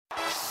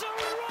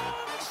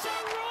so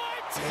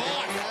right.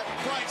 Five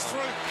breaks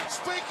through.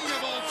 Speaking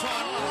of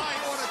all-time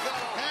greats, what a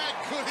goal. How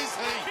good is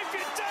he? If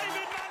you're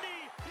David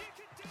Mundy, you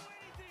can do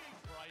anything.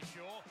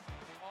 Brayshaw.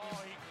 Oh,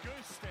 he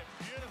goose-stepped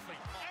beautifully.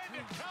 And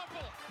a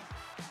couple.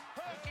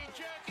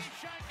 Herky-jerky,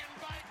 shake and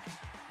bake.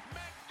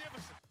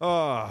 Magnificent.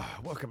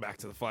 Welcome back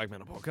to the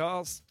Flagmantle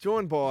Podcast.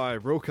 Joined by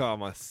Rielke,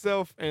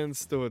 myself, and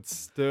Stuart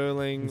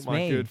Sterling, It's my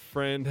me. good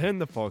friend and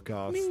the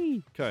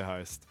podcast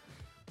co-host.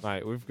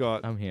 Mate,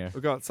 I'm here.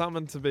 We've got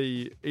something to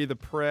be either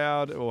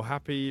proud or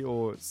happy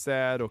or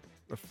sad or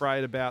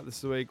afraid about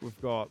this week.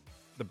 We've got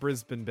the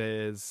Brisbane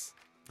Bears,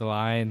 The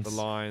Lions.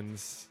 the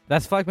Lions,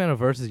 That's Flagmantle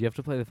versus. You have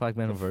to play the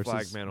Flagmantle the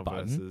versus Flagmantle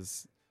button.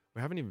 versus.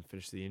 We haven't even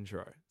finished the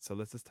intro, so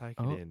let's just take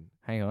Oh. it in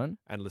Hang on.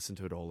 and listen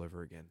to it all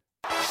over again.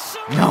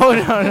 No.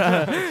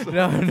 Let's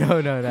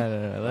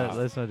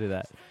not do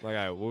that.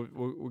 Okay,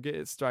 we'll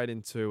get straight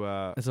into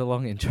It's a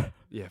long intro.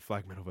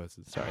 Flagmantle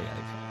versus. Sorry, guys.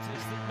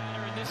 Is the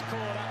matter in this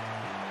quarter.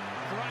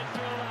 Great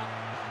build-up.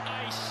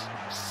 Ace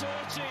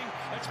searching.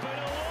 It's been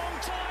a long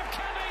time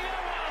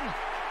coming.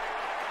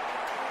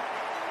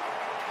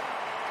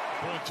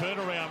 Point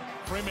turnaround.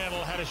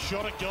 Fremantle had a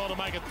shot at goal to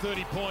make it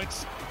 30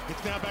 points.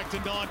 It's now back to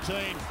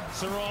 19.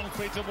 Sarong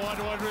feeds it wide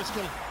to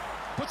O'Driscoll.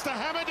 Puts the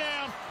hammer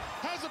down.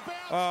 Has a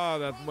bounce. Oh,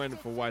 that went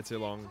for way too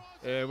long.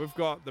 We've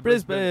got the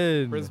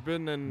Brisbane.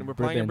 Brisbane, and we're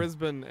playing in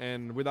Brisbane.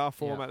 And with our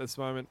form at this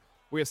moment,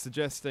 we are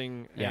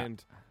suggesting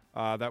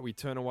that we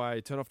turn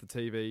off the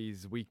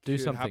TVs. We Do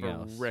could something have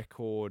a else.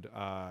 record,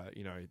 Yeah.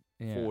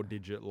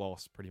 4-digit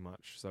loss pretty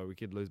much. So we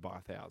could lose by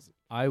 1,000.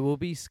 I will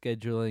be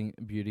scheduling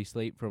beauty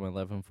sleep from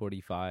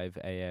 11:45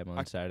 a.m.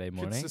 on Saturday Could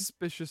morning.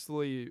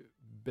 suspiciously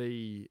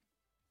be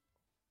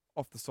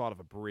off the side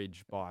of a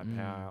bridge by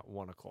about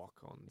 1 o'clock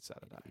on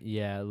Saturday.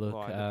 Yeah, look.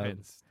 Like,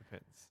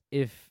 depends.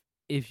 If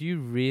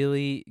you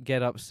really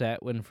get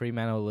upset when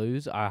Fremantle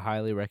lose, I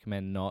highly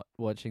recommend not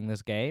watching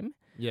this game.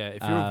 Yeah,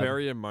 if you're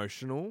very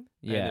emotional,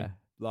 Yeah.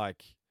 and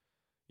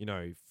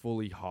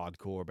fully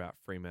hardcore about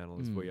Fremantle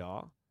as we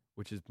are,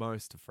 which is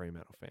most of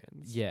Fremantle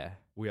fans. Yeah.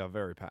 We are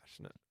very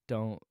passionate.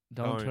 Don't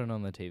Don't. turn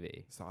on the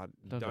TV. So Don't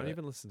don't do it.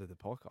 even listen to the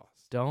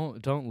podcast.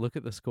 Don't look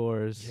at the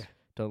scores. Yeah.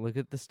 Don't look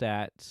at the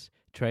stats.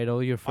 Trade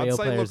all your I'd frail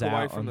say players look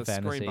away out from on the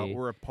fantasy. screen, but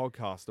we're a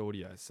podcast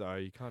audio, so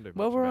you can't do much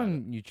Well, we're about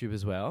on YouTube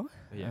as well.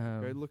 it.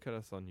 Yeah, go look at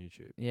us on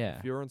YouTube. Yeah.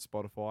 If you're on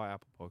Spotify,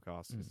 Apple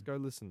Podcasts, just go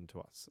listen to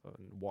us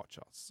and watch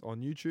us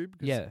on YouTube.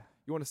 'Cause Yeah.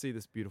 you want to see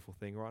this beautiful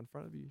thing right in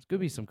front of you. There's going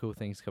to be some cool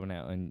things coming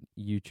out on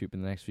YouTube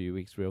in the next few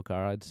weeks, Rielke.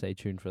 I'd stay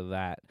tuned for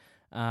that.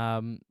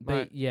 But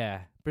Right.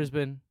 yeah,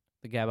 Brisbane,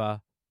 the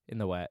Gabba, in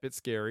the wet. Bit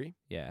scary.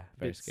 Yeah,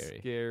 very Bit scary.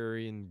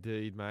 Scary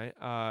indeed, mate.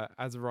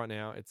 As of right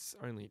now, it's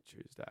only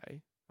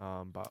Tuesday,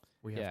 but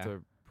we have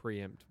to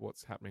preempt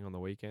what's happening on the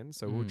weekend.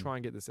 So we'll try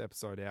and get this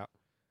episode out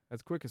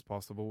as quick as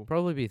possible.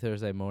 Probably be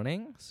Thursday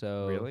morning.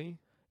 So Really?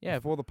 Yeah.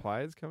 Before the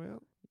players come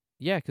out?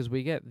 Yeah, because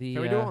we get the.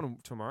 Can we do it on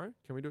tomorrow?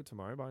 Can we do it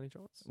tomorrow by any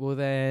chance? Well,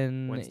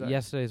 then Wednesday?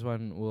 yesterday's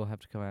one will have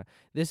to come out.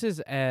 This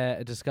is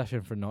a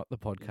discussion for not the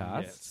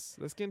podcast. Yes.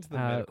 Let's get into the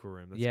medical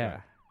room. Let's yeah.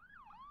 go.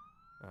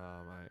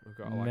 Oh, mate. We've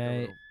got like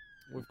Mate,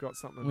 we've got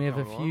something. We have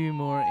a going on. few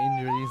more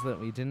injuries that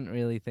we didn't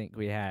really think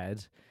we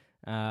had.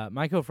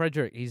 Michael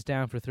Frederick, he's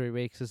down for 3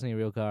 weeks, isn't he,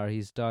 Rielke?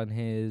 He's done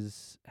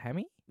his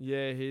hammy?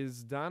 Yeah,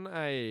 he's done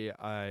a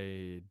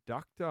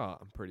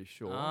adductor, I'm pretty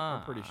sure.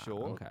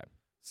 Okay.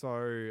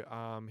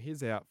 So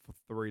he's out for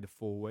 3 to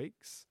 4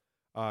 weeks.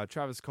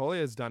 Travis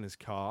Collier's done his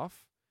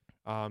calf.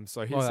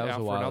 So he's that was out a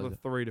for while another ago.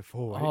 3 to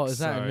 4 weeks. Oh, is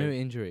that so a new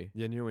injury?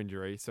 Yeah, new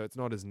injury. So it's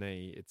not his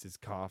knee, it's his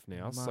calf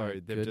now. My So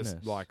they've just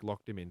goodness.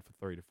 locked him in for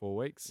 3 to 4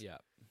 weeks. Yeah.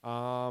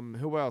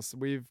 Who else?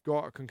 We've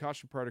got a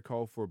concussion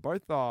protocol for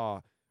both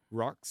our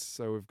rucks.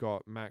 So we've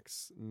got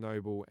Max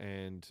Noble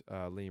and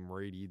Liam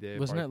Reedy there.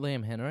 Wasn't it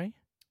Liam Henry?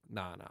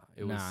 Nah.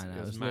 It was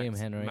Liam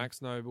Henry.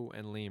 Max Noble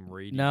and Liam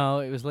Reedy. No,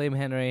 it was Liam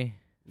Henry.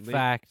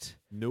 Fact.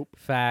 Nope.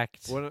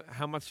 Fact.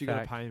 How much you gonna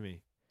Fact. pay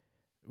me?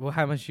 Well,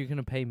 how much are you going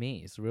to pay me?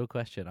 It's the real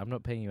question. I'm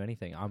not paying you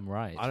anything. I'm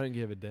right. I don't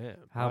give a damn.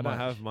 How I don't much?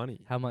 have money.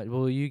 How much?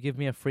 Will you give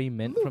me a free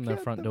mint from the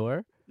front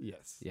door?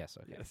 Yes. Yes.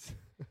 Okay. Yes.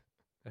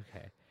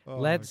 Okay. Oh,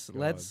 let's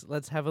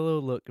God. have a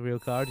little look,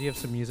 Rielke. Do you have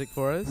some music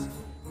for us?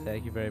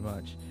 Thank you very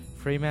much.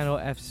 Fremantle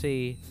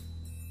FC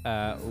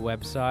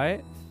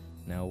website.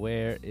 Now,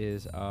 where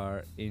is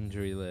our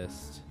injury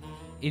list?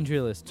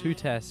 Injury list. 2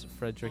 tests.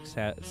 Frederick's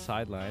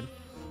sideline.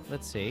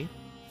 Let's see.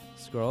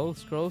 Scroll.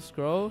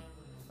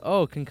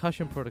 Oh,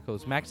 concussion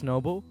protocols. Max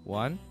Noble,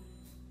 1.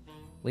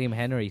 Liam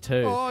Henry,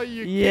 2. Oh,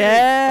 you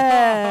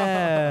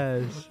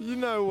Yes. You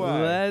know what?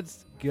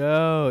 Let's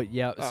go.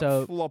 Yeah. That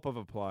So flop of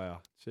a player.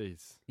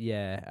 Jeez.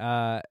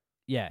 yeah.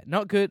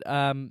 Not good.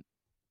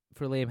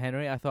 For Liam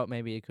Henry, I thought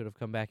maybe he could have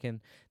come back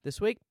in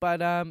this week, but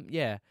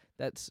yeah,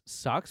 that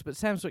sucks. But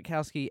Sam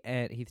Switkowski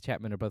and Heath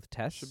Chapman are both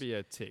tests. Should be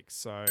a tick.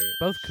 So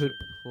both could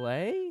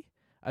play.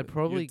 I'd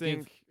probably you'd give.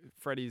 think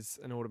Freddie's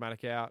an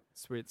automatic out.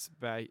 Swit's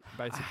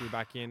basically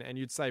back in, and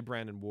you'd say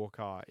Brandon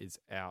Walker is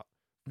out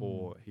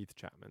for Heath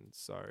Chapman.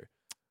 So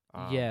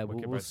Yeah, we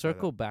can we'll both say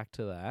circle back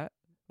to that,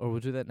 or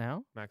we'll do that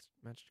now. that.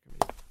 Match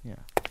Yeah.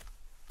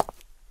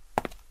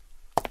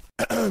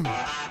 Boom!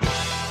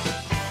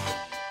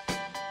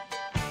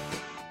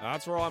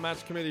 That's right,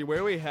 Match Committee,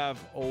 where we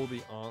have all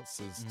the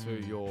answers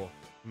to your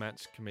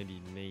Match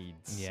Committee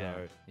needs. Yeah.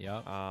 So,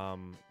 Yep.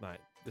 mate,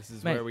 this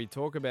is where we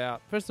talk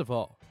about... First of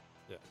all,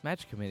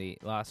 Match Committee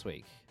last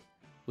week,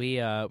 we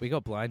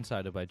got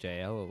blindsided by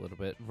JL a little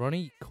bit.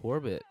 Ronnie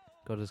Corbett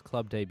got his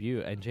club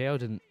debut, and JL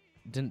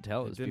didn't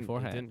tell us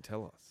beforehand. He didn't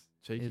tell us.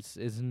 Cheeky.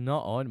 It's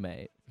not on,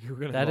 mate.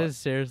 You're That is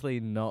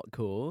seriously not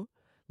cool.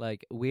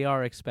 Like, we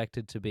are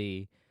expected to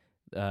be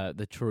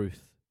the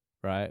truth,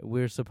 right?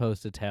 We're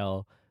supposed to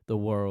tell the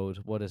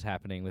world what is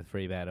happening with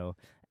Fremantle,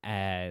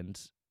 and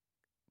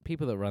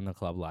people that run the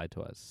club lied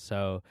to us.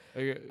 So,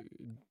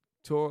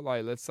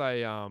 let's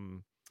say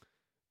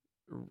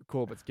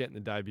Corbett's getting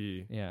the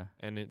debut,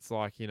 and it's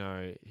like, you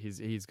know,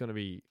 he's going to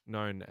be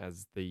known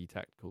as the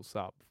tactical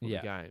sub for the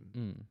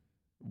game.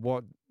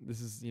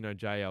 This is, you know,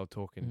 JL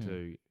talking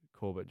to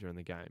Corbett during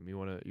the game. You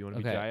want to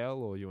be JL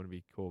or you want to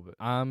be Corbett?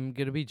 I'm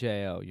gonna be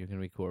JL. You're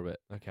gonna be Corbett.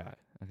 Okay.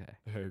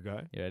 Here we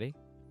go. You ready?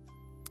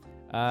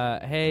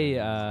 Hey,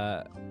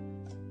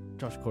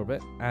 Josh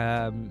Corbett.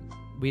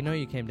 We know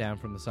you came down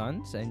from the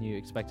Suns and you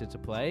expected to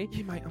play.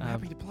 Yeah, mate. I'm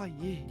happy to play.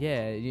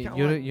 Yeah. You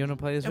want to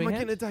play this weekend? Am I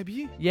getting a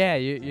debut? Yeah,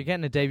 you're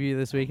getting a debut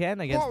this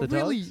weekend against the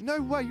Dogs. Really?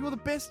 No way. You're the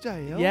best,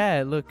 JL.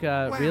 Yeah. Look,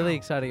 really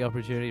exciting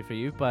opportunity for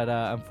you, but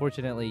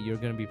unfortunately, you're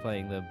going to be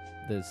playing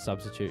the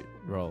substitute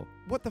role.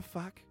 What the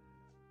fuck?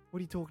 What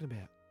are you talking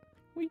about?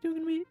 What are you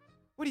talking about?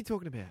 What are you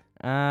talking about?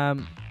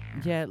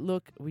 Yeah,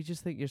 look, we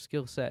just think your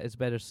skill set is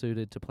better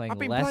suited to playing I've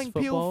been less playing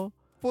football.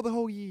 For the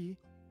whole year.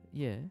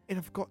 Yeah. And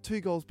I've got 2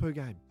 goals per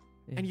game.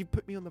 Yeah. And you've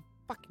put me on the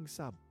fucking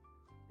sub.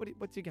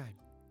 What's your game?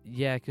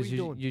 Yeah, because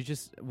you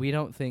we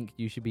don't think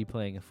you should be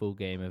playing a full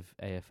game of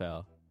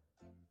AFL.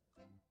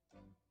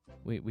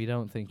 We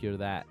don't think you're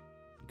that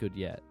good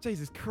yet.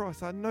 Jesus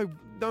Christ, I no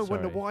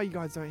wonder why you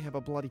guys don't have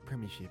a bloody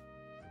premiership.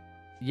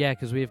 Yeah,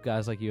 because we have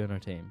guys like you on our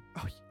team.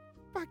 Oh,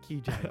 fuck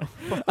you,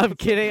 JL. I'm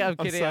kidding.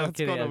 That's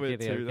gone a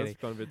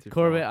bit too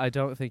Corbett, far. I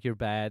don't think you're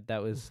bad.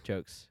 That was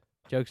jokes.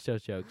 Jokes.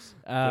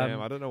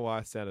 Damn, I don't know why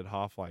I sounded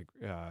half like...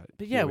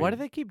 but yeah, why do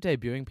they keep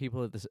debuting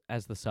people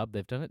as the sub?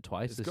 They've done it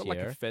twice this year. It's got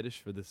like a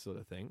fetish for this sort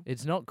of thing.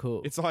 It's not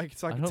cool. It's like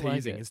teasing.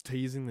 Like it. It's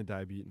teasing the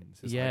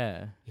debutants. It's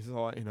yeah. He's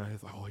like, you know,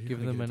 it's like, oh, you're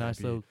giving them a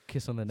nice little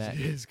kiss on the neck.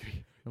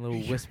 A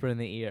little whisper in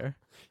the ear.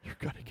 You're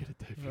going to get a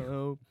debut.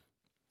 Oh.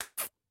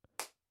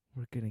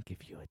 We're going to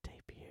give you a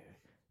debut,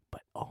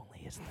 but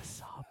only as the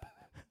sub.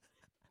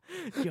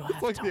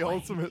 It's like the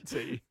ultimate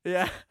tea.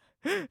 Yeah.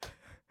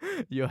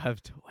 You'll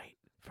have to wait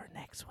for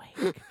next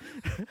week.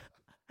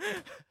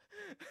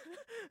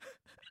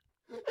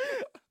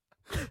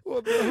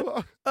 What the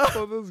fuck?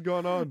 What has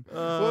gone on? What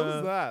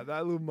was that?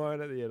 That little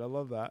moan at the end. I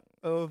love that.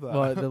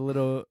 What, the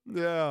little...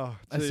 Yeah.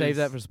 I save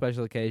that for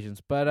special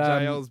occasions. But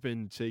JL's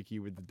been cheeky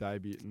with the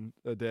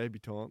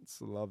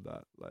debutantes. I love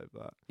that. Love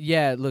that.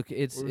 Yeah, look,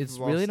 it's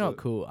really not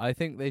cool. I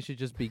think they should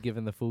just be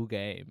given the full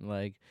game.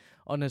 Like,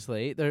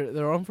 honestly,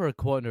 they're on for a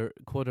quarter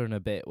and a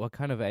bit. What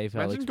kind of AFL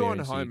Imagine experience going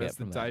do you home get as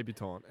the from that?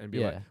 debutant and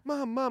be like,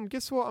 Mum,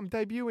 guess what? I'm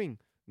debuting.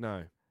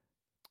 No,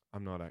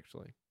 I'm not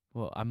actually.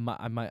 Well, I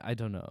might. I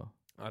don't know.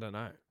 I don't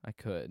know. I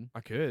could.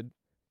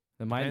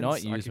 They might Depends.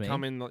 not use I could me.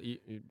 come in.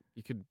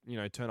 You could, you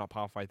know, turn up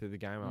halfway through the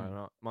game.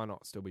 I might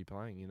not still be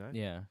playing. You know.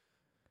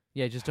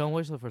 Yeah. Just don't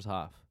watch the first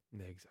half.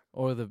 Yeah, exactly.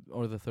 Or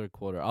the third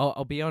quarter.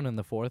 I'll be on in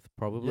the fourth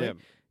probably.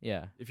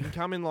 Yeah. If you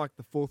come in like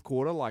the fourth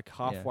quarter, like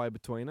halfway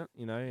between it,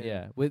 you know.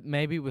 Yeah. With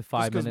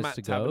 5 minutes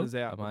to go. Is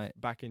out I might.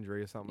 Back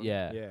injury or something.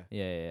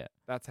 Yeah.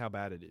 That's how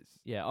bad it is.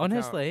 Yeah.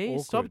 Honestly,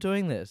 stop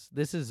doing this.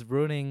 This is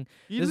ruining.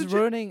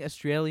 Ruining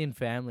Australian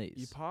families.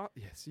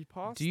 You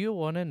passed. Do you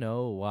want to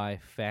know why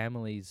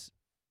families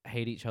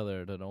hate each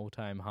other at an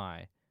all-time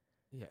high?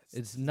 Yes.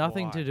 It's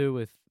nothing to do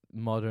with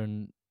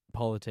modern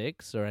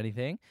politics or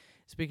anything.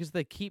 It's because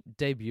they keep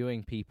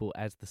debuting people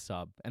as the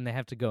sub, and they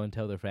have to go and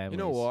tell their families.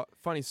 You know what?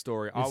 Funny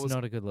story. It's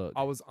not a good look.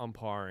 I was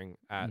umpiring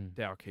at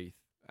Dalkeith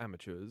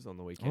Amateurs on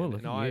the weekend, Oh,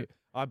 look at you.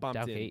 I bumped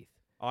Dalkeith.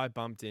 I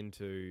bumped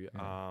into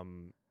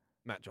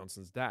Matt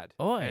Johnson's dad,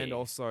 Oi. and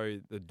also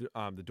the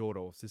daughter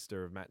or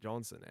sister of Matt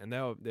Johnson, and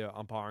they were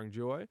umpiring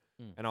duo,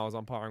 and I was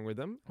umpiring with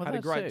them. Well, had a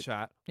that's great sick.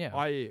 chat. Yeah.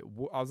 I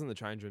was in the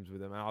change rooms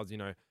with them, and I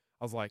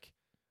was like,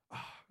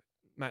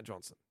 Matt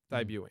Johnson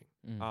debuting.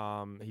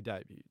 He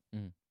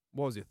debuted.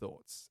 What was your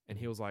thoughts? And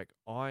he was like,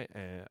 I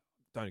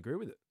don't agree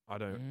with it. I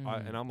don't.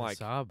 And I'm like,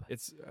 sub.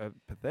 it's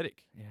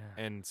pathetic. Yeah.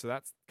 And so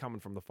that's coming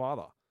from the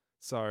father.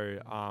 So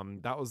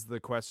that was the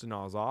question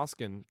I was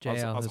asking. JL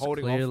I was has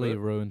holding clearly off it.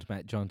 ruined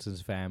Matt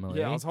Johnson's family.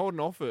 Yeah, I was holding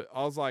off it.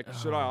 I was like,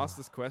 should I ask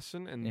this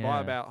question? And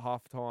by about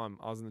half time,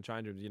 I was in the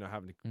change room,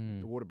 having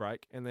the water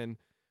break. And then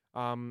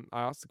I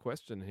asked the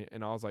question,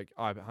 and I was like,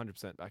 I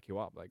 100% back you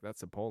up. Like,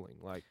 that's appalling.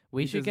 Like,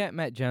 we should get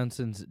Matt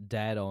Johnson's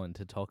dad on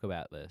to talk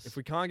about this. If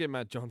we can't get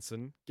Matt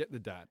Johnson, get the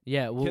dad.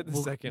 Yeah, we'll get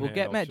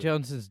Matt option.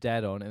 Johnson's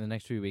dad on in the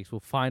next 3 weeks.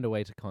 We'll find a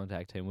way to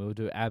contact him. We'll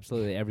do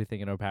absolutely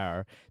everything in our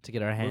power to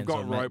get our hands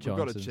on Matt Johnson's.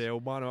 We've got a chair.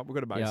 We'll line up. We've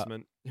got a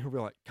basement. We'll be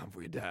like, come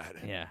for your dad.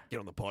 Yeah. Get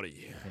on the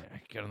potty. Yeah,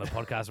 get on the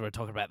podcast where we're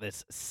talking about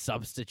this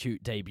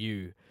substitute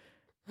debut.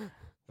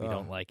 We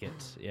don't like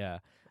it. Yeah.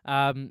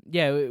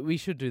 We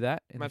should do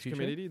that in match the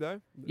future. committee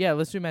though. Yeah,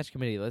 let's do match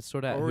committee. Let's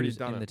sort out who's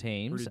in the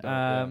teams.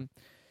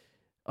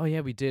 Oh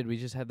yeah, we did. We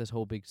just had this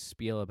whole big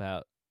spiel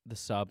about the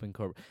sub and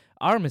Corbett.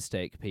 Our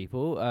mistake,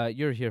 people.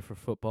 You're here for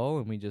football,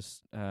 and we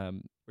just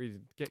we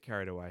get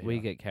carried away. We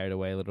get carried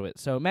away a little bit.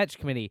 So match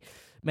committee,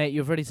 mate.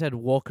 You've already said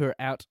Walker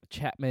out,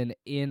 Chapman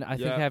in. I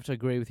think I have to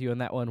agree with you on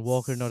that one.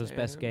 Walker not his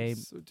best game.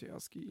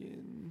 Sotowski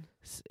in.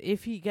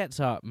 If he gets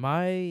up,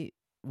 my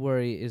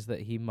worry is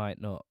that he might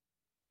not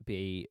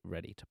be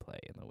ready to play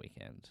in the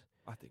weekend.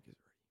 I think he's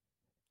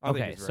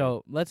ready. Okay,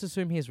 so let's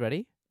assume he's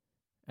ready,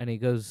 and he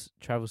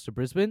travels to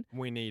Brisbane.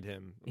 We need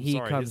him.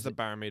 Comes he's the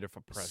barometer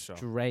for pressure.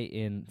 Straight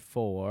in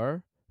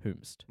for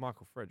Whomst.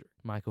 Michael Frederick.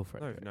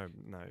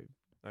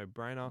 No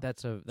brainer.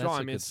 That's a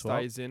good swap.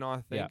 Stays in,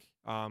 I think.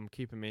 Yeah.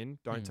 Keep him in.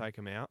 Don't take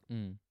him out.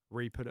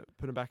 Put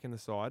him back in the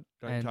side.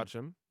 Don't touch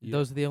him.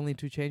 Those are the only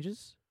two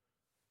changes?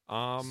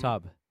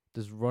 Sub.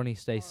 Does Ronnie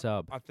stay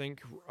sub? I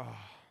think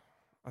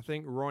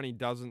Ronnie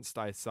doesn't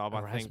stay sub.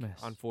 Erasmus. I think,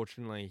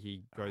 unfortunately,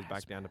 he goes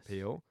back down to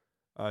Peel.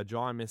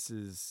 Jai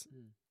misses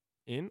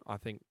in. I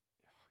think,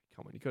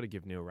 come on, you got to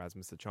give Neil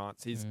Erasmus a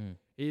chance.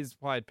 He's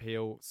played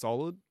Peel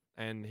solid.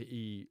 And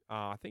he,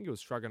 I think he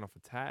was shrugging off a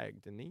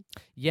tag, didn't he?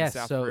 Yes,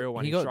 so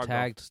he got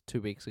tagged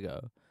 2 weeks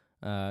ago.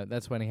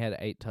 That's when he had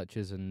 8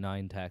 touches and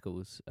 9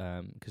 tackles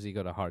because he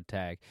got a hard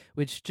tag,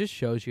 which just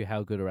shows you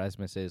how good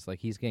Erasmus is. Like,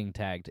 he's getting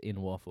tagged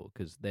in Waffle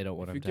because they don't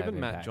want him to have giving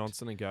Matt impact.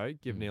 Johnson a go,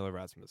 give Neil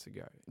Erasmus a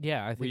go.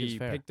 Yeah, I think it's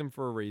fair. We picked him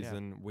for a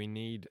reason. Yeah. We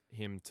need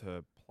him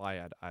to play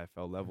at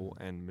AFL level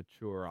and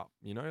mature up,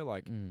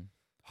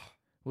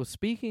 Well,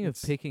 speaking of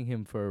picking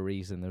him for a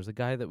reason, there's a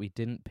guy that we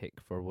didn't pick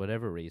for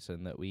whatever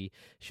reason that we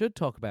should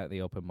talk about in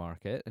the open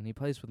market, and he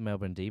plays with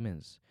Melbourne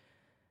Demons.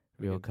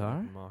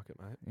 Rielke? Market,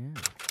 mate.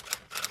 Yeah.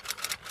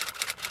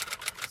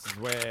 This is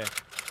where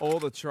all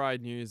the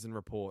trade news and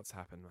reports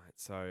happen, mate.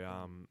 So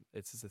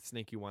it's just a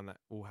sneaky one that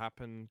will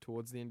happen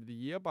towards the end of the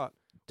year, but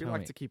we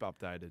like to keep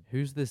updated.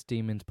 Who's this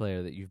Demons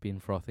player that you've been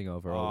frothing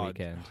over all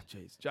weekend?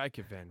 Jeez,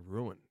 Jacob Van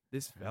Rooyen.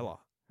 This fella,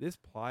 this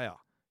player.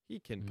 He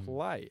can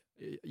play.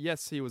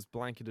 Yes, he was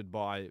blanketed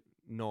by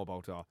Noah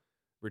Bolter,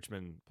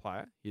 Richmond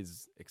player.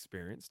 He's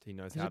experienced. He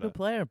knows He's how to... He's a good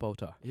player,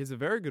 Bolter. He's a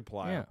very good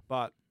player. Yeah.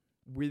 But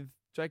with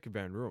Jacob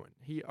Van Rooyen,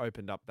 he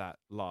opened up that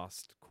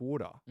last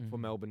quarter for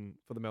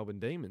the Melbourne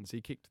Demons.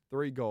 He kicked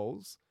 3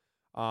 goals.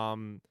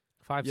 5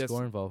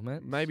 score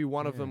involvement. Maybe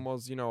one of them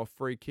was, a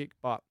free kick,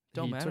 but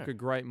he took a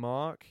great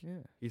mark.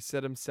 Yeah. He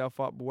set himself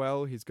up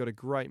well. He's got a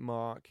great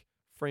mark.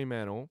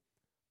 Fremantle.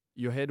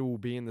 Your head will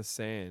be in the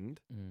sand.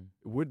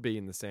 It would be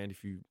in the sand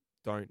if you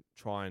don't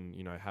try and,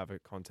 have a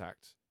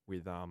contact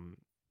with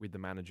the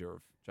manager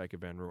of Jacob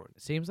Van Rooyen.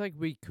 Seems like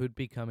we could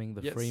be becoming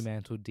the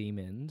Fremantle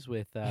Demons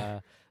with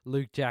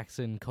Luke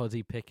Jackson,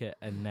 Cozzy Pickett,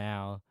 and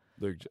now...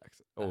 Luke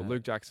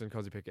Jackson,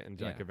 Cozzy Pickett, and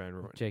Jacob Van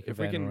Rooyen. If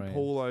we can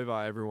pull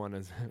over everyone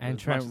as and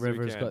as Trent much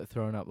Rivers as got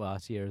thrown up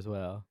last year as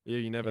well. Yeah,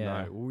 you never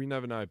know. Well, we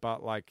never know. But,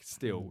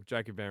 still,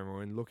 Jacob Van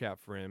Rooyen, look out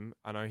for him.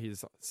 I know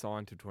he's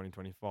signed to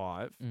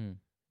 2025.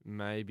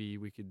 Maybe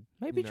we could...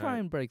 try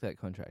and break that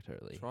contract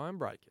early. Try and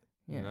break it.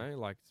 Yeah.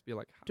 Just be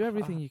like... Do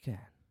everything you can.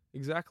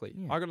 Exactly.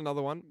 Yeah. I got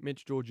another one.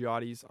 Mitch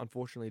Georgiades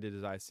unfortunately did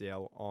his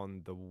ACL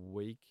on the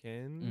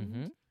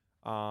weekend.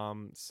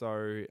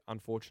 So,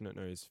 unfortunate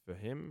news for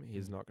him.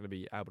 He's not going to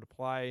be able to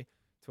play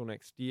till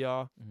next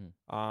year.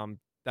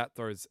 That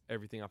throws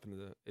everything up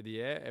in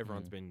the air.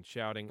 Everyone's been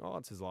shouting,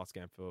 it's his last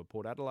game for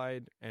Port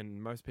Adelaide.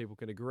 And most people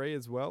can agree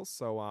as well.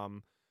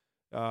 So,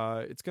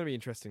 it's going to be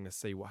interesting to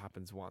see what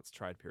happens once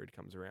trade period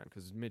comes around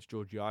because Mitch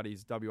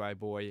Georgiades, WA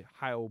boy,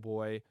 Hale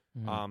boy,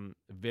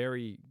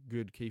 very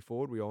good key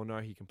forward. We all know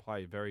he can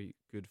play very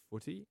good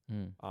footy.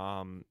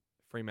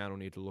 Fremantle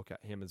need to look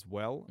at him as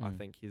well. I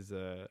think he's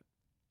like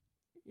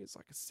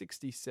a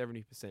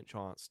 60-70%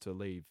 chance to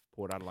leave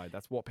Port Adelaide.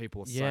 That's what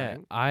people are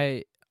saying.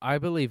 I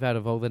believe out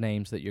of all the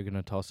names that you're going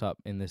to toss up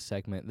in this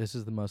segment, this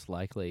is the most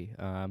likely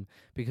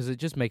because it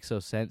just makes so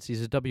sense.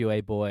 He's a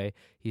WA boy.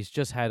 He's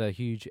just had a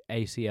huge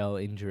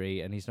ACL injury,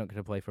 and he's not going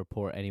to play for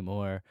Port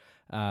anymore.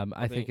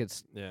 I think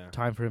it's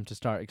time for him to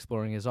start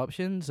exploring his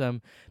options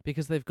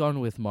because they've gone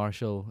with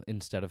Marshall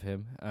instead of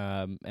him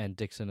and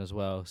Dixon as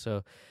well.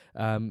 So,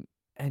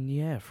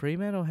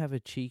 Fremantle have a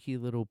cheeky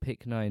little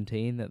pick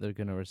 19 that they're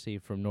going to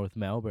receive from North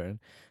Melbourne.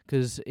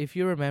 Because if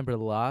you remember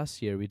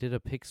last year, we did a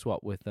pick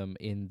swap with them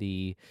in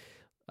the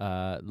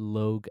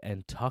Logue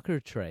and Tucker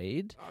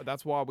trade.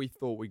 That's why we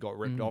thought we got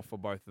ripped off for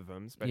both of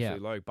them, especially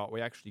Logue. But we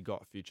actually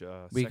got a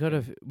future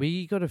second.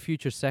 We got a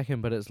future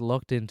second, but it's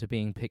locked into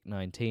being pick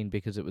 19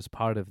 because it was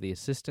part of the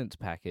assistance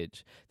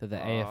package that the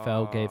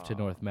AFL gave to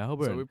North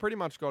Melbourne. So we pretty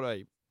much got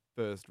a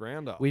first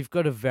rounder. We've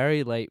got a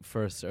very late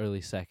first,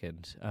 early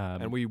second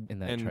in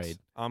that trade.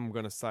 I'm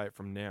going to say it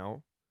from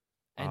now.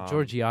 And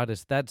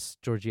Georgiades, that's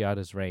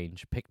Georgiades'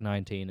 range. Pick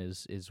 19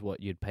 is what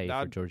you'd pay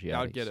for Georgiades.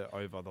 I'd get it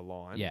over the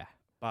line. Yeah.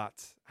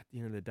 But at the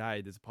end of the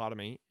day, there's a part of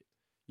me,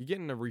 you're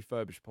getting a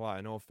refurbished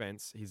player, no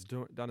offense. He's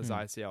done his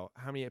ACL.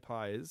 How many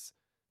players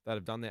that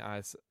have done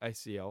their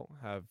ACL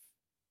have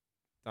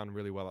done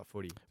really well at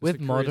footy. Just With a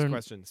curious modern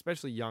question,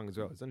 especially young as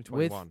well. He's only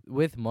 21.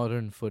 With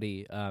modern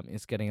footy,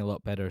 it's getting a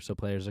lot better. So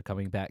players are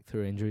coming back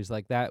through injuries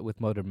like that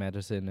with modern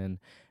medicine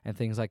and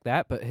things like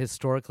that. But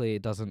historically,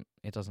 it doesn't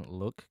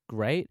look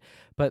great.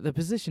 But the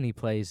position he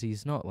plays,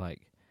 he's not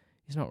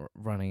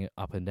running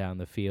up and down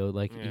the field.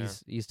 Like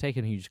he's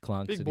taking huge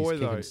clunks Big and boy he's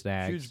kicking though,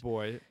 snags. huge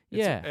boy.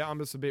 I'm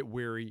just a bit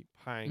weary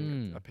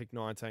paying a pick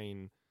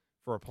 19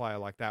 for a player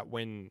like that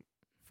when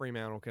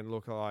Fremantle can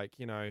look like,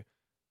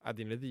 at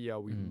the end of the year,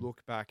 we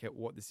look back at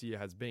what this year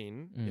has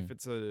been. If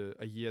it's a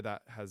year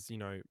that has,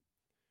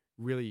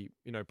 really,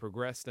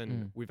 progressed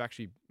and we've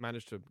actually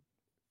managed to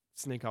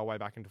sneak our way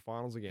back into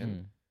finals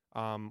again,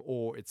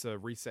 or it's a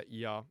reset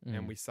year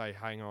and we say,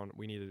 hang on,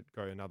 we need to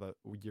go another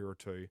year or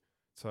two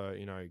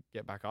to,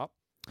 get back up.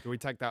 Do we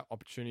take that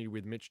opportunity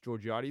with Mitch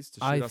Georgiades to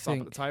shoot us up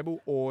at the table,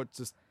 or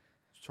just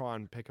try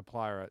and pick a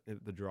player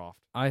at the draft?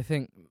 I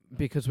think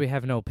because we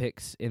have no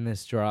picks in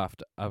this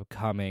draft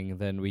upcoming,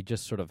 then we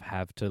just sort of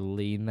have to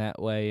lean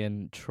that way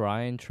and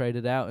try and trade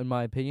it out, in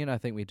my opinion. I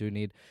think we do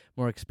need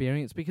more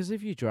experience, because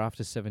if you draft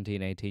a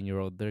 17,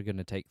 18-year-old, they're going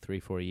to take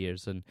 3-4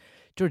 years. And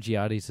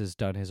Georgiades has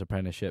done his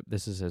apprenticeship.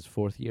 This is his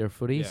 4th year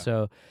footy. Yeah.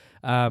 So,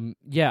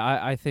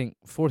 I think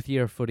 4th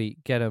year footy,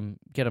 get him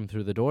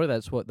through the door.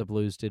 That's what the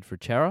Blues did for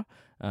Chera.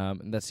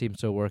 And that seems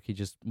to work. He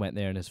just went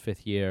there in his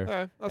 5th year.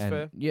 Yeah, that's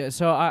fair. Yeah,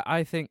 so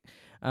I think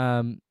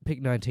pick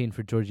 19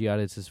 for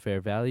Georgiades is fair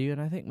value,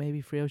 and I think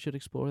maybe Freo should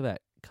explore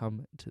that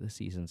come to the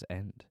season's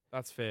end.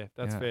 That's fair.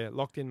 That's fair.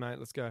 Locked in, mate.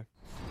 Let's go.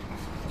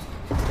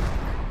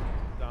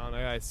 Done.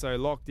 Okay, so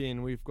locked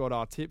in. We've got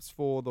our tips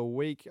for the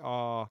week,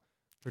 our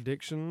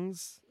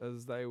predictions,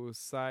 as they will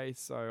say.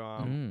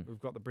 So we've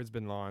got the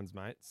Brisbane Lions,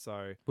 mate.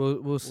 So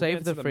we'll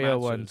save the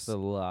Freo ones to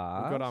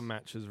last. We've got our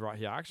matches right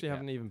here. I actually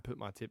haven't even put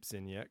my tips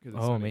in yet because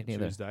it's only only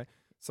Tuesday.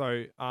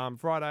 So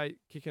Friday,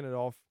 kicking it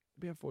off.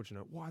 Be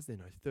unfortunate. Why is there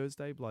no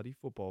Thursday bloody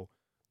football?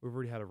 We've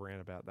already had a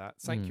rant about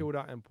that. St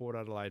Kilda and Port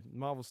Adelaide,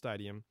 Marvel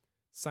Stadium.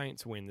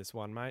 Saints win this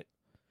one, mate.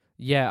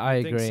 Yeah, I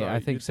agree. So.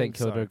 I think St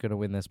Kilda are going to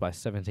win this by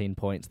 17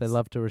 points. They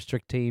love to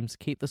restrict teams,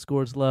 keep the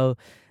scores low,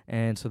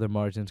 and so their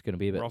margin's going to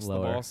be a bit Ross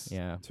lower. The boss,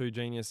 yeah, too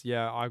genius.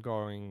 Yeah, I'm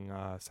going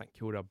St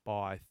Kilda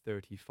by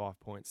 35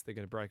 points. They're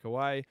going to break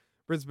away.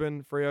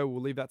 Brisbane, Freo,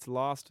 we'll leave that to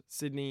last.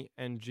 Sydney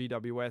and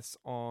GWS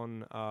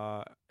on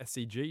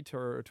SCG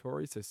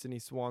territory. So Sydney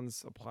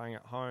Swans are playing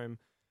at home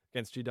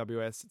against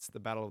GWS. It's the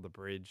Battle of the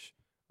Bridge.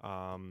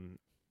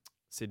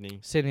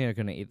 Sydney are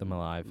going to eat them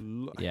alive.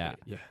 Yeah,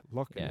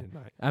 lock it in,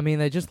 mate. I mean,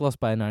 they just lost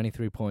by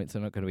 93 points.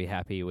 They're not going to be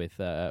happy with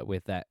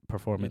that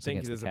performance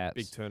against the Cats.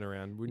 You think there's a big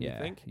turnaround, wouldn't you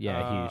think?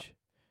 Yeah, huge.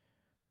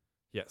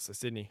 Yeah, so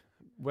Sydney.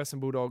 Western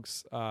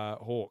Bulldogs,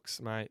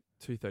 Hawks, mate,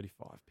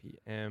 2:35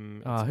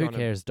 p.m. Who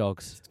cares,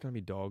 Dogs? It's going to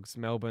be Dogs.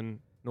 Melbourne,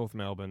 North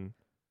Melbourne.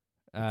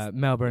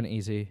 Melbourne,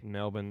 easy.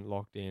 Melbourne,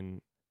 locked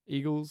in.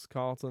 Eagles,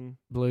 Carlton.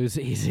 Blues,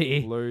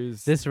 easy.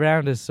 Blues. This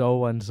round is so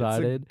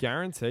one-sided. It's a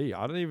guarantee.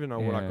 I don't even know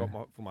what I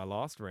got for my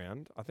last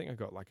round. I think I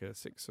got like a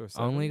 6 or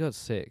 7. Only got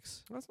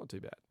 6. That's not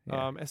too bad.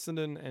 Yeah.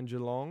 Essendon and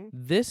Geelong.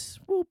 This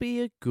will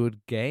be a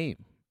good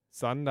game.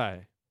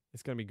 Sunday.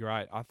 It's going to be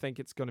great. I think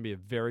it's going to be a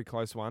very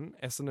close one.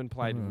 Essendon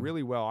played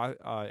really well,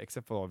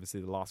 except for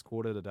obviously the last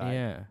quarter today.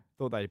 Yeah.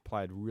 Thought they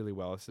played really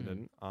well,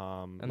 Essendon.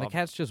 And the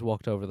Cats just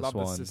walked over the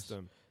Swans. The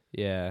system.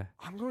 Yeah.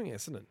 I'm going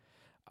Essendon.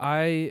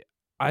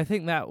 I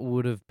think that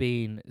would have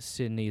been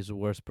Sydney's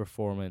worst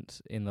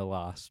performance in the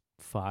last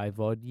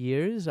 5-odd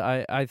years.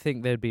 I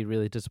think they'd be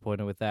really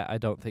disappointed with that. I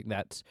don't think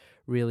that's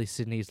really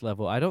Sydney's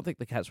level. I don't think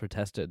the Cats were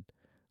tested.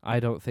 I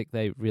don't think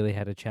they really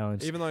had a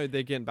challenge. Even though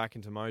they're getting back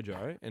into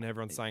mojo and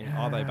everyone's saying,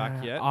 are they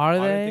back yet? Are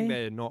they? I don't think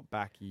they're not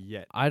back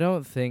yet. I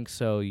don't think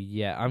so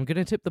yet. I'm going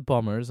to tip the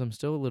Bombers. I'm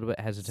still a little bit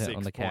hesitant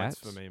on the Cats.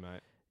 6 points for me,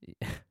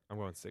 mate. I'm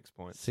going 6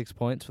 points. 6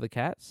 points for the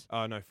Cats?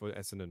 Oh, no, for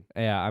Essendon.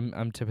 Yeah,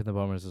 I'm tipping the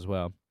Bombers as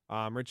well.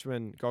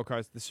 Richmond, Gold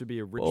Coast. This should be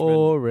a Richmond.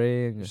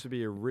 Boring. This should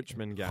be a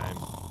Richmond game.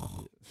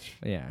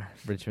 Yeah,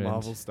 Richmond.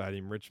 Marvel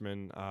Stadium,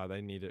 Richmond.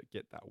 They need to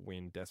get that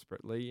win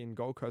desperately. And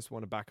Gold Coast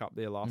want to back up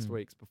their last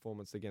week's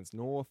performance against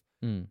North.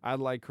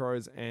 Adelaide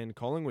Crows and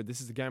Collingwood. This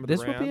is the game of the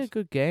round. This will be a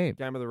good game.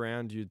 Game of the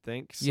round, you'd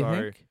think. You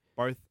think?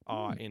 Both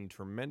are in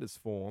tremendous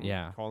form.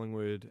 Yeah.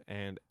 Collingwood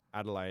and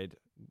Adelaide.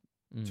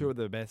 2 of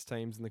the best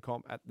teams in the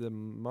comp at the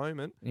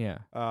moment. Yeah.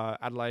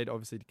 Adelaide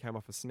obviously came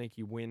off a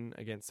sneaky win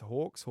against the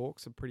Hawks.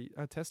 Hawks are pretty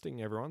testing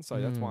everyone,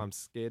 so that's why I'm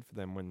scared for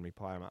them when we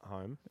play them at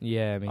home.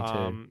 Yeah, me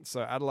too.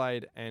 So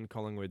Adelaide and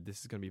Collingwood, this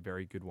is going to be a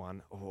very good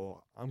one.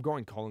 I'm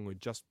going Collingwood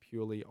just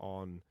purely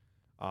on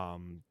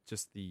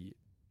just the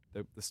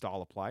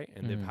style of play,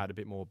 and they've had a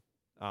bit more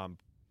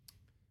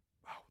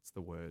what's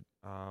the word?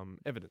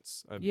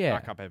 Evidence.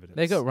 Backup evidence.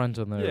 They got runs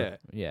on their...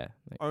 Yeah.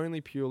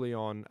 Only purely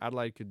on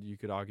Adelaide you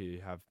could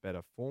argue have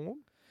better form,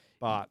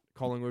 but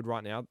Collingwood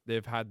right now,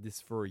 they've had this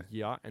for a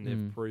year and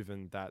they've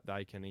proven that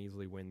they can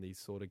easily win these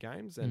sort of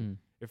games. And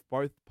if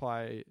both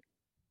play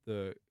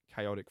the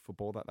chaotic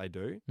football that they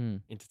do,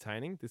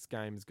 entertaining, this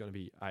game is going to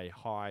be a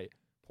high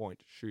point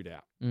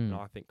shootout. And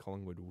I think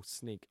Collingwood will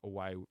sneak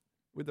away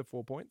with the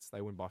 4 points.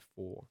 They win by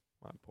 1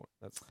 point.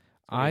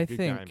 I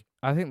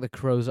think the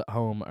Crows at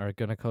home are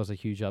going to cause a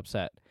huge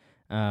upset.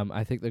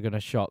 I think they're going to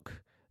shock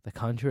the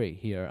country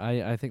here.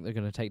 I think they're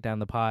going to take down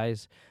the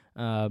Pies,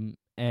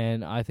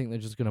 and I think they're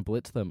just going to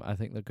blitz them. I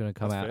think they're going to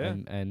come out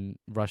and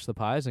rush the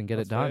Pies and get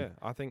it done.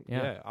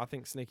 Fair. I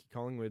think sneaky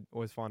Collingwood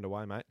always find a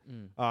way, mate.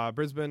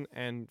 Brisbane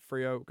and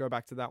Freo, go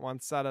back to that one.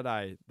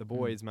 Saturday, the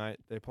boys, mate,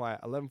 they play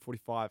at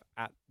 11:45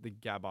 at the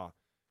Gabba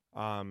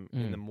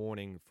in the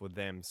morning for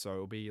them. So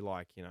it'll be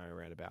like,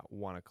 around about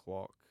 1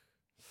 o'clock.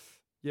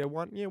 Yeah,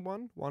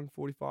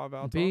 1:45 our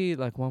time. Be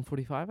like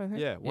 1:45, I think.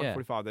 Yeah,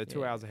 1:45. They're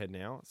 2 hours ahead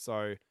now.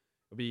 So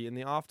it'll be in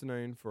the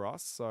afternoon for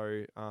us.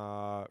 So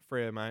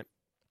Freo, mate,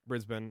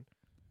 Brisbane.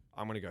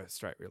 I'm going to go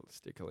straight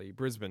realistically.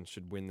 Brisbane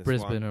should win this one.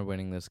 Brisbane are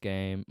winning this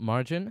game.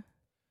 Margin?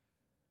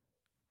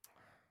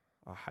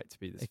 I hate to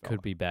be this. It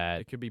could be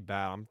bad. It could be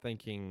bad. I'm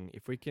thinking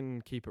if we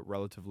can keep it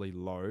relatively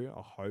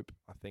low,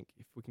 I think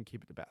if we can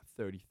keep it about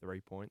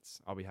 33 points,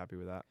 I'll be happy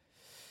with that.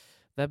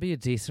 That'd be a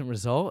decent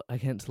result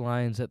against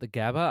Lions at the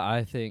Gabba.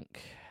 I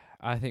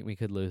think we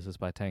could lose this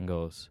by 10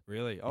 goals.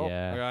 Really? Oh,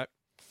 yeah. Okay.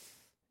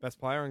 Best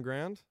player on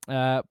ground?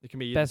 It can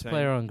be best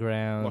player on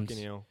ground. Lachie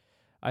Neale.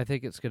 I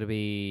think it's going to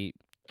be...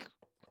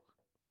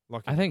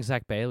 I think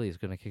Zach Bailey is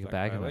going to kick a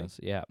bag of us.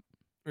 Yeah.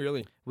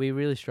 Really? We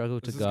really struggle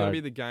to guard. This is going to be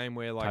the game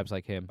where types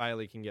like him.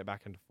 Bailey can get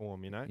back into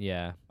form,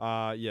 Yeah.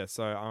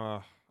 So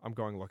I'm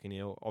going Lachie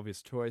Neale.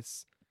 Obvious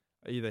choice.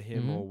 Either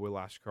him or Will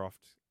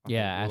Ashcroft.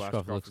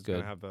 Ashcroft looks good.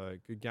 Going to have a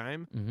good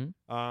game.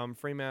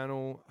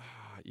 Fremantle,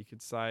 you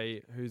could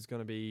say who's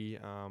going to be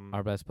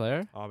our best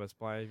player. Our best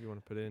player, if you want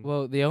to put in.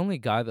 Well, the only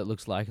guy that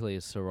looks likely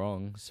is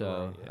Sarong.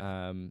 So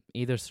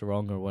either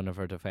Sarong or one of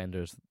our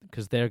defenders,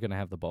 because they're going to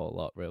have the ball a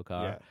lot. Rielke.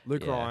 Yeah,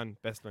 Luke Ryan,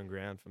 best on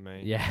ground for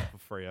me. Yeah,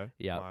 for Freo.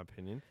 Yeah, in my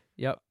opinion.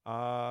 Yep.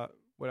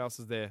 What else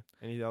is there?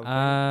 Any other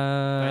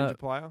danger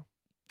player?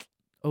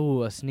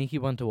 Oh, a sneaky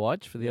one to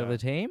watch for the other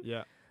team.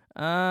 Yeah.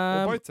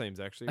 Both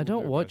teams actually. I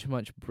don't watch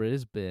much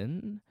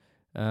Brisbane.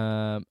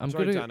 I'm Joe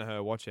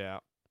Danaher, watch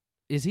out.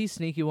 Is he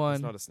sneaky one?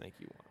 It's not a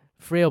sneaky one.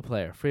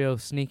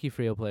 Sneaky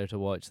Freo player to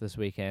watch this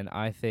weekend.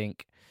 I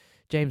think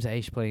James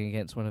Aish playing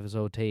against one of his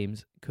old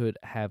teams could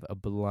have a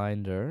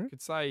blinder.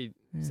 Could say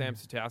Sam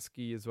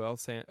Sutowski as well.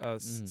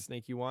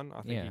 Sneaky one.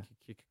 I think he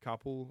could kick a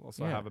couple.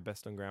 Also have a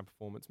best on ground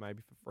performance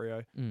maybe for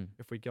Freo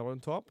if we get on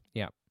top.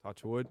 Yeah.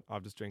 Touch wood.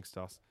 I've just jinxed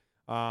us.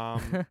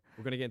 We're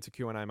going to get into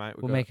Q&A, mate.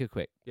 We'll make it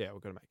quick. Yeah, we're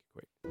going to make it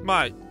quick.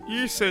 Mate,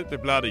 you sent the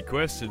bloody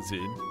questions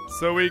in,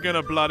 so we're going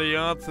to bloody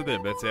answer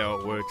them. That's how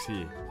it works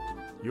here.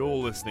 You're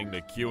listening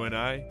to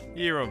Q&A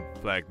here on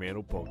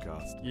Flagmantle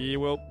Podcast. Yeah,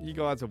 well, you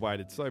guys have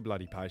waited so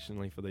bloody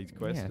patiently for these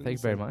questions. Yeah,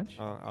 thanks very much.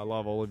 I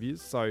love all of you.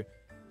 So,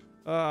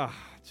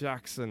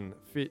 Jackson,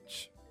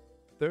 Fitch,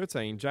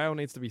 13. JL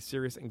needs to be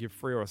serious and give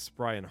Freo a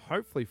spray, and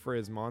hopefully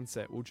Freo's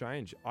mindset will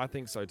change. I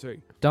think so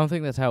too. Don't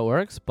think that's how it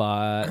works,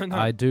 but no.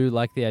 I do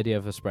like the idea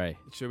of a spray.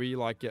 Should we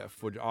get a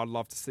footage? I'd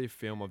love to see a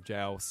film of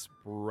JL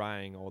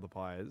spraying all the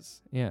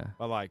players. Yeah.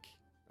 But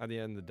at the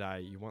end of the day,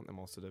 you want them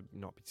also to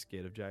not be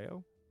scared of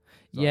JL.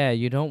 So, yeah,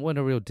 you don't want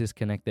a real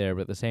disconnect there,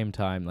 but at the same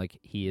time,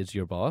 he is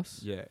your boss.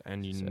 Yeah,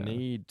 and you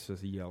need to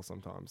yell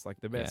sometimes.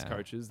 The best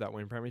coaches that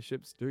win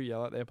premierships do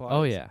yell at their players.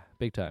 Oh, yeah,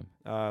 big time.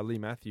 Lee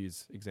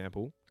Matthews,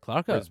 example.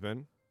 Clarko.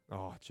 Brisbane.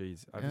 Oh,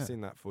 jeez. Have you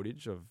seen that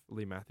footage of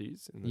Lee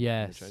Matthews?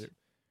 Yes. In the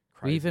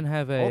we even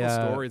have all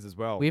the stories as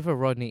well. We have a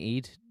Rodney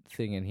Eade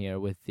thing in here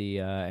with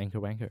the anchor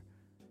wanker.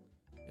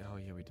 Oh,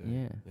 yeah, we do.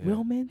 Yeah.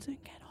 Will Manson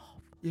get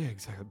off? Yeah,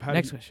 exactly.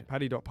 Next question.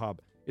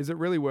 Paddy.pub. Is it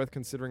really worth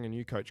considering a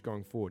new coach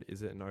going forward?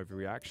 Is it an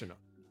overreaction?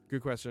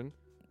 Good question.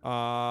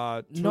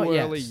 Not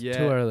early. Yeah,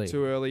 too early.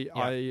 Too early.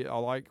 Yeah. I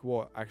like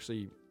what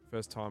actually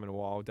first time in a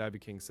while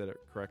David King said it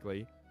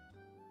correctly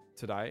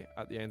today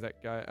at the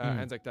Anzac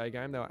Day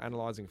game. They were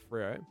analysing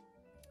Freo.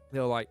 They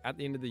were like, at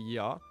the end of the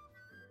year,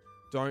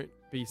 don't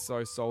be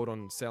so sold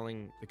on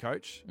selling the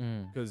coach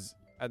because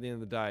at the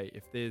end of the day,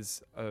 if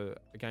there's a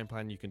game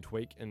plan you can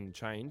tweak and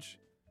change,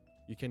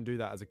 you can do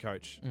that as a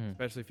coach,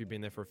 especially if you've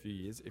been there for a few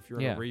years. If you're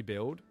in a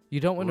rebuild,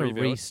 you don't want to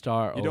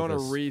restart. You don't want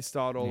to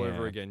restart all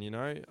over again. You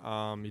don't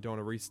want to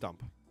restump.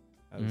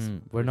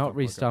 We're not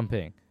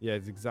restumping. Yeah,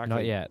 it's exactly.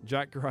 Not yet.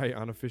 Jack Gray,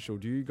 unofficial.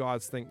 Do you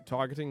guys think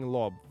targeting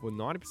lob for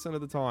 90%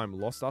 of the time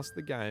lost us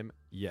the game?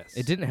 Yes.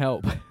 It didn't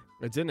help.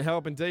 It didn't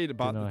help indeed,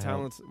 but the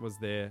talent was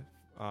there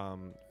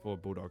for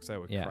Bulldogs. They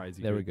were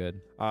crazy. They were good.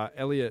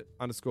 Elliot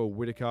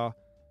 _Whitaker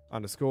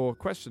 _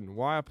 question: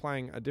 why are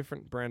playing a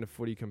different brand of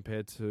footy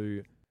compared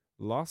to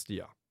last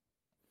year?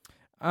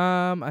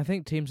 I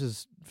think teams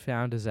has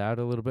found us out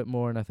a little bit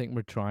more, and I think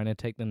we're trying to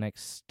take the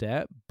next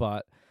step,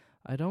 but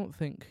I don't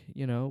think,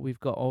 we've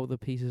got all the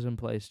pieces in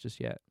place just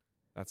yet.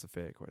 That's a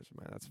fair question,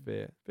 man. That's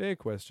a fair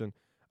question.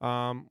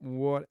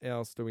 What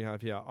else do we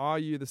have here? Are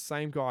you the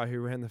same guy who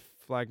ran the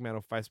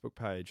Flagmantle Facebook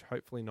page?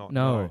 Hopefully not.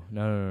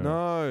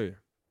 No.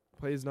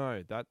 Please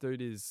no. That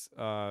dude is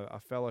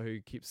a fellow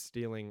who keeps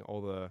stealing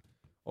all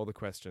the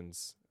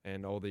questions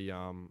and all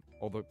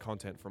the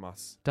content from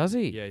us. Does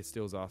he? Yeah, he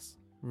steals us.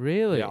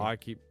 Really? Yeah, I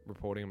keep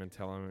reporting him and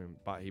telling him,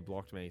 but he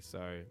blocked me.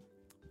 So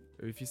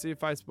if you see a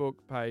Facebook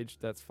page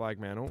that's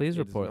Flagmantle, please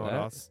report that.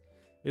 Us.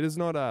 It is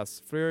not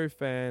us. Freo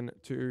fan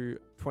to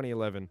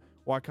 2011.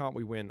 Why can't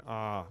we win?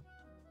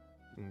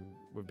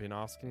 We've been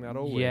asking that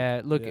all week.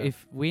 Yeah, look,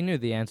 if we knew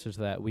the answer to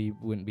that, we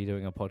wouldn't be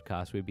doing a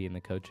podcast. We'd be in the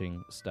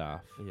coaching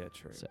staff. Yeah,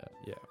 true. So,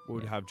 yeah, we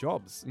would have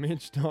jobs.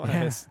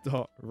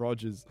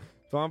 Mitch.S.Rogers.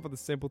 Time for the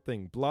simple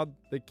thing. Blood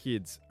the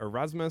kids.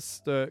 Erasmus,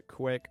 Sturt,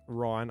 Queck,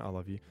 Ryan, I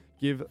love you.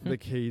 Give the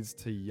keys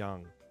to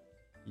Young.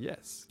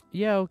 Yes.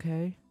 Yeah,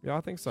 okay. Yeah,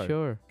 I think so.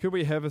 Sure. Could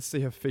we ever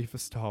see a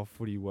FIFA-style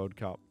footy World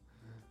Cup?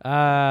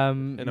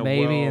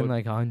 Maybe in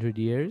like 100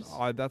 years.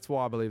 That's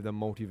why I believe the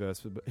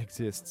multiverse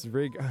exists.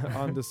 Rig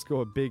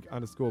 _big_boat.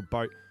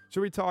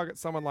 Should we target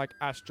someone like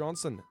Ash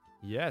Johnson?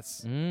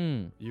 Yes.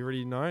 You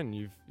already known.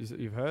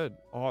 You've heard.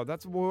 Oh,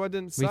 that's what I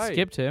didn't say. We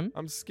skipped him.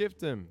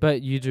 Skipped him.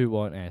 But you do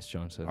want Ash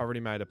Johnson. I already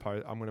made a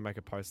post. I'm going to make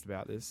a post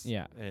about this.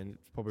 Yeah. And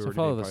it's probably so already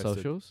follow been the posted.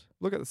 socials.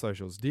 Look at the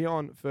socials.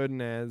 Dion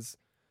Ferdinand,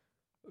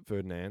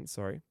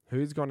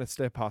 who's going to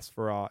step us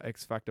for our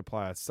X Factor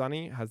player?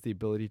 Sonny has the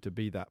ability to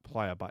be that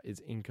player, but is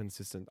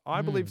inconsistent.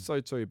 I believe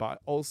so too, but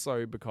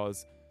also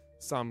because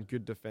some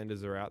good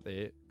defenders are out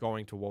there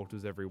going to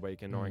Walters every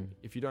week and knowing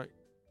if you don't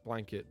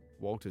blanket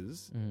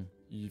Walters,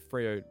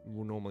 Freo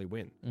will normally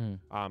win.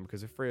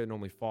 Because if Freo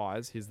normally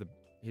fires, here's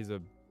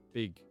a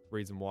big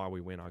reason why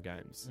we win our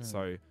games.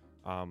 So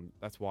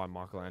that's why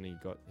Michael Annie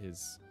got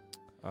his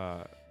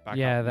backup.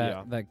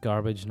 Yeah, that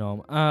garbage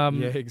nom.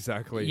 Yeah,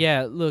 exactly.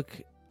 Yeah, look,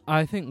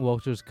 I think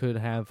Walters could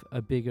have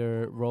a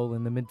bigger role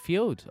in the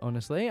midfield,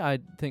 honestly. I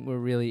think we're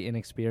really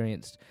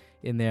inexperienced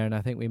in there, and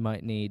I think we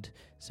might need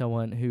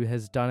someone who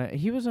has done it.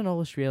 He was an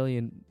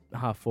All-Australian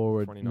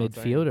half-forward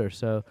midfielder,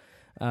 so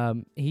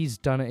he's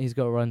done it. He's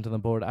got runs on the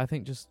board. I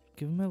think just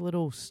give him a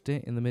little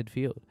stint in the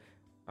midfield.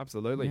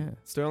 Absolutely. Yeah.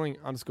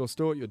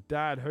 Sterling_Stewart, your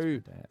dad,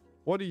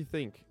 what do you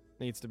think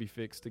needs to be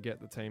fixed to get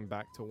the team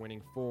back to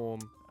winning form?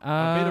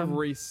 A bit of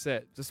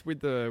reset, just with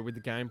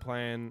the game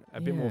plan,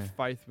 a bit more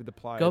faith with the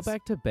players. Go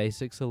back to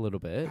basics a little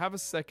bit. Have a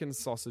second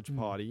sausage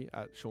party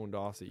at Sean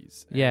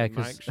Darcy's. Yeah,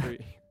 because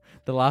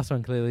the last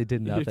one clearly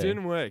did nothing. It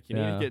didn't work. You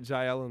need to get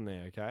JL in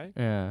there, okay?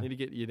 Yeah. You need to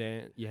get your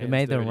hands It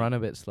made dirty. them run a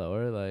bit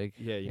slower. Like,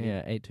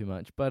 ate too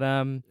much. But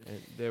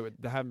they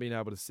haven't been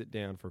able to sit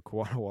down for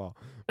quite a while.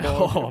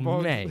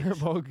 Mate.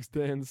 Bog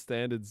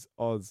standards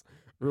Oz.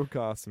 Real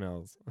car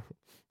smells.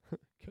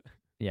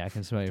 Yeah, I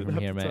can smell you from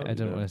here, mate. I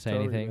didn't want to say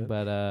anything,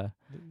 but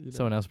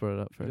someone else brought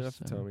it up first. You don't have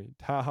to tell me.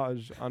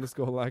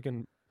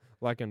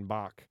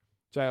 Taj_Lakenbach.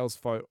 JL's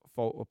fault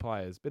or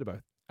players? Bit of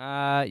both.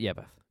 Yeah,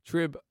 both.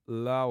 Trib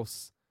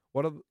Laos.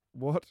 What the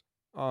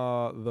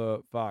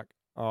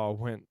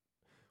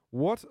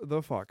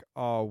fuck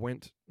are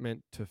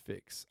meant to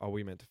fix? Are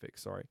we meant to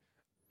fix? Sorry.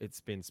 It's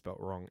been spelt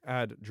wrong.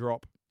 Add,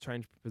 drop,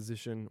 change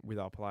position with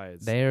our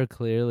players. They are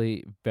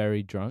clearly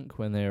very drunk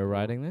when they are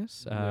writing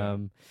this. I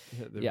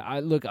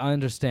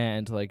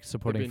understand like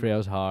supporting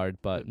Freo's hard,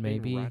 but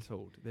maybe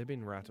they've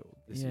been rattled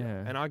this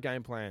year. And our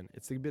game plan,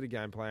 it's a bit of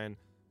game plan,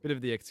 bit of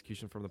the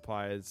execution from the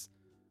players,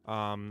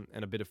 and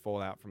a bit of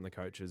fallout from the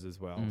coaches as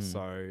well.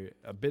 So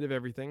a bit of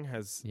everything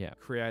has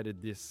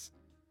created this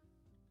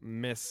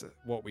mess,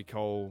 what we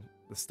call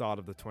the start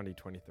of the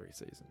 2023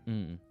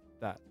 season.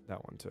 That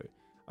one too.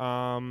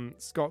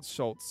 Scott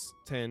Schultz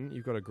 10,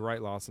 you've got a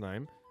great last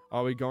name.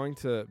 Are we going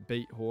to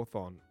beat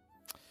Hawthorn?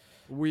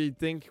 We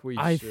think we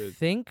should. I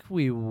think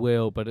we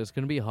will, but it's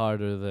going to be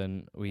harder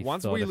than we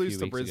Once thought we a few lose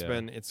to weeks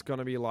Brisbane, ago. it's going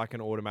to be like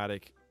an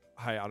automatic,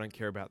 hey, I don't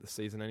care about the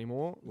season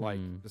anymore. Like,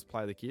 just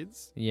play the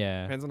kids.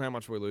 Yeah. Depends on how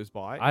much we lose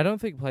by. I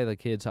don't think play the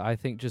kids. I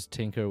think just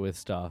tinker with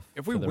stuff.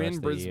 If we win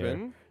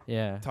Brisbane,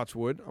 touch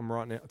wood, I'm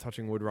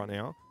touching wood right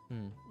now.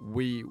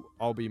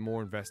 I'll be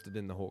more invested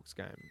in the Hawks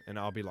game, and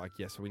I'll be like,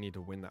 yes, we need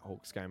to win that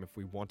Hawks game if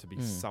we want to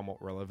be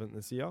somewhat relevant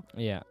this year.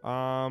 Yeah.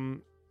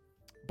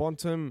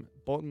 Bontham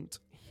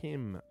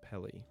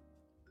Pelly.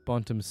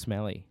 Bontham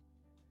Smelly.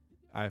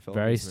 AFL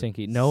very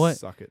stinky. No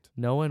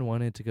one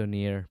wanted to go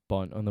near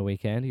Bont on the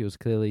weekend. He was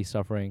clearly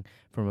suffering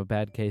from a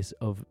bad case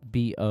of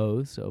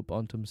BO, so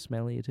Bontham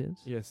Smelly it is.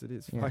 Yes, it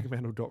is.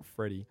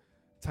 Flagmantle.Freddy.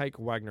 Take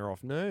Wagner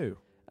off. No.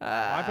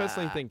 I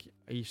personally think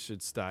he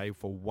should stay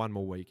for one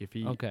more week.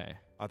 Okay.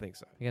 I think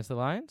so. Against the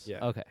Lions?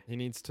 Yeah. Okay. He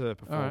needs to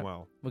perform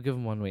well. We'll give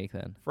him 1 week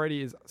then.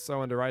 Freddie is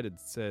so underrated,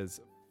 says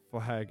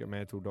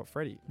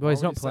Flagmantle.Freddy. Well,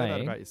 he's not playing. Say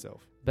that about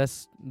yourself.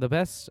 The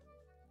best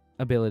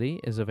ability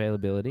is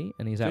availability,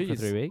 and he's out for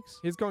 3 weeks.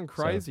 He's gone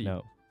crazy. So,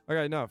 no.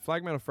 Okay, no.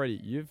 Flagmantle.Freddy,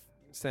 you've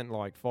sent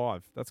like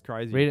 5. That's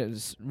crazy.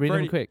 Read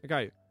him quick.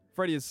 Okay.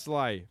 Freddie is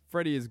slay.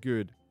 Freddie is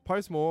good.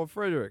 Post more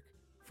Frederick.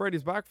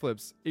 Freddie's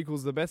backflips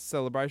equals the best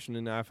celebration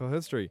in AFL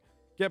history.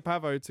 Get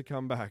Pavo to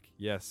come back.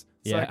 Yes.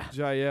 Sack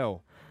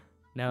JL.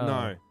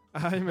 No.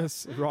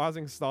 Amos,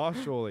 rising star,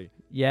 surely.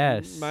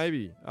 Yes.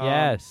 Maybe.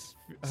 Yes.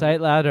 Say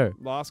it louder.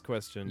 Last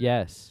question.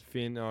 Yes.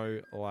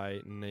 Fino Le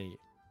Ni.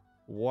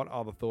 What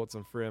are the thoughts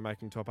on Freo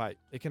making top 8?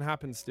 It can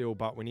happen still,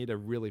 but we need to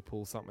really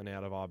pull something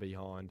out of our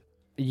behind.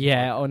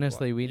 Yeah,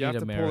 honestly, we need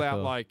a miracle. You have to pull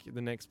out like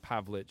the next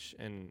Pavlich,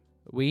 and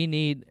we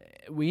need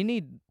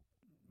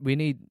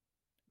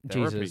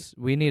Jesus.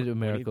 We need a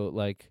miracle.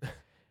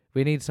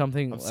 We need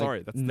something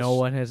no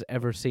one has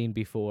ever seen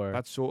before.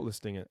 That's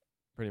shortlisting it,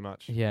 pretty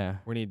much. Yeah.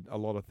 We need a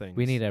lot of things.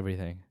 We need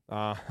everything.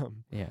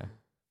 Yeah.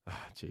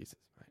 Jesus,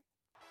 mate.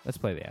 Let's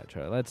play the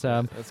outro.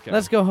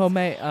 Let's go home,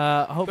 mate.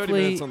 Hopefully, 30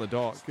 minutes on the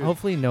dot. Good.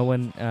 Hopefully no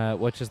one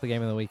watches the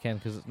game on the weekend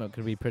because it's not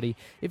going to be pretty.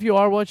 If you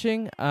are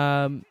watching,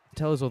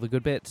 tell us all the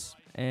good bits,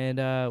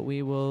 and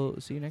we will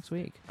see you next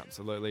week.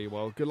 Absolutely.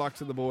 Well, good luck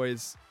to the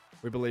boys.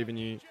 We believe in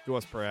you. Do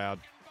us proud.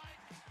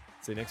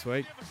 See you next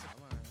week.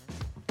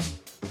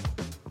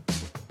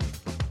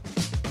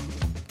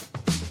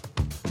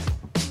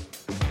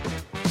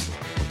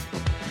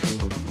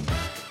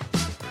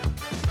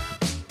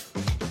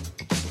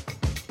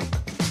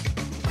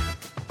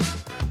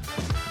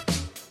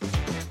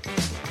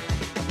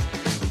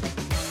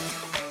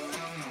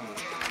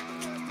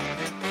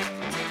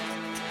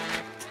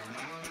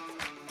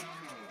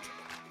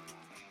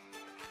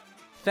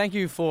 Thank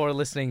you for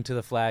listening to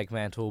the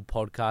Flagmantle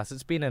Podcast.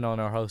 It's been an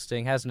honor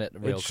hosting, hasn't it,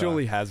 Rielke? It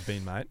surely has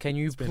been, mate. Can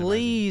you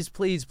please,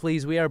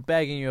 we are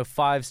begging you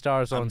 5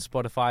 stars on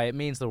Spotify. It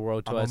means the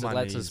world to us. It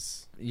lets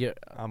us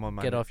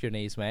get off your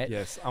knees, mate.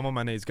 Yes, I'm on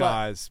my knees,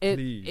 guys.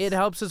 Please. It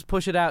helps us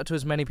push it out to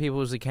as many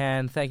people as we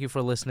can. Thank you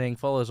for listening.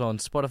 Follow us on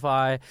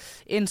Spotify,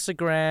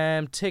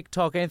 Instagram,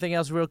 TikTok, anything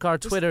else, Rielke,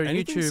 Twitter,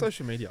 anything YouTube.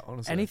 social media,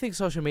 honestly. Anything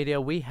social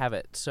media, we have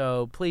it.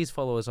 So please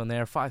follow us on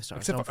there. 5 stars.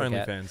 Except for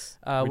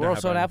OnlyFans. We're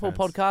also on Apple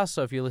Podcasts,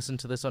 so if you listen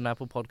to this on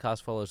Apple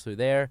Podcasts, follow us through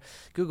there.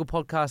 Google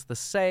Podcasts, the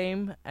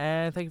same.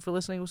 And thank you for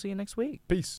listening. We'll see you next week. Peace.